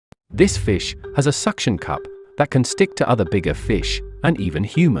This fish has a suction cup that can stick to other bigger fish and even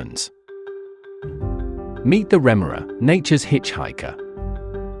humans. Meet the remora, nature's hitchhiker.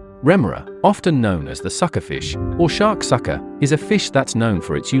 Remora, often known as the suckerfish or shark sucker, is a fish that's known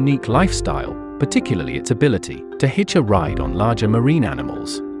for its unique lifestyle, particularly its ability to hitch a ride on larger marine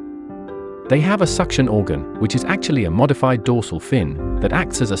animals. They have a suction organ, which is actually a modified dorsal fin that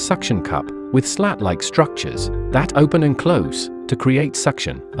acts as a suction cup with slat-like structures that open and close to create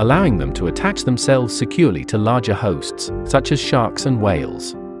suction, allowing them to attach themselves securely to larger hosts, such as sharks and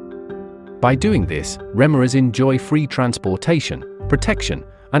whales. By doing this, remoras enjoy free transportation, protection,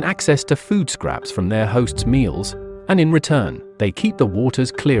 and access to food scraps from their hosts' meals, and in return, they keep the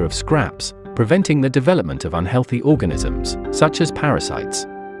waters clear of scraps, preventing the development of unhealthy organisms, such as parasites.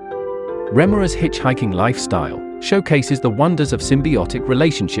 Remora's hitchhiking lifestyle showcases the wonders of symbiotic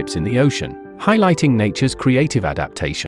relationships in the ocean, highlighting nature's creative adaptation.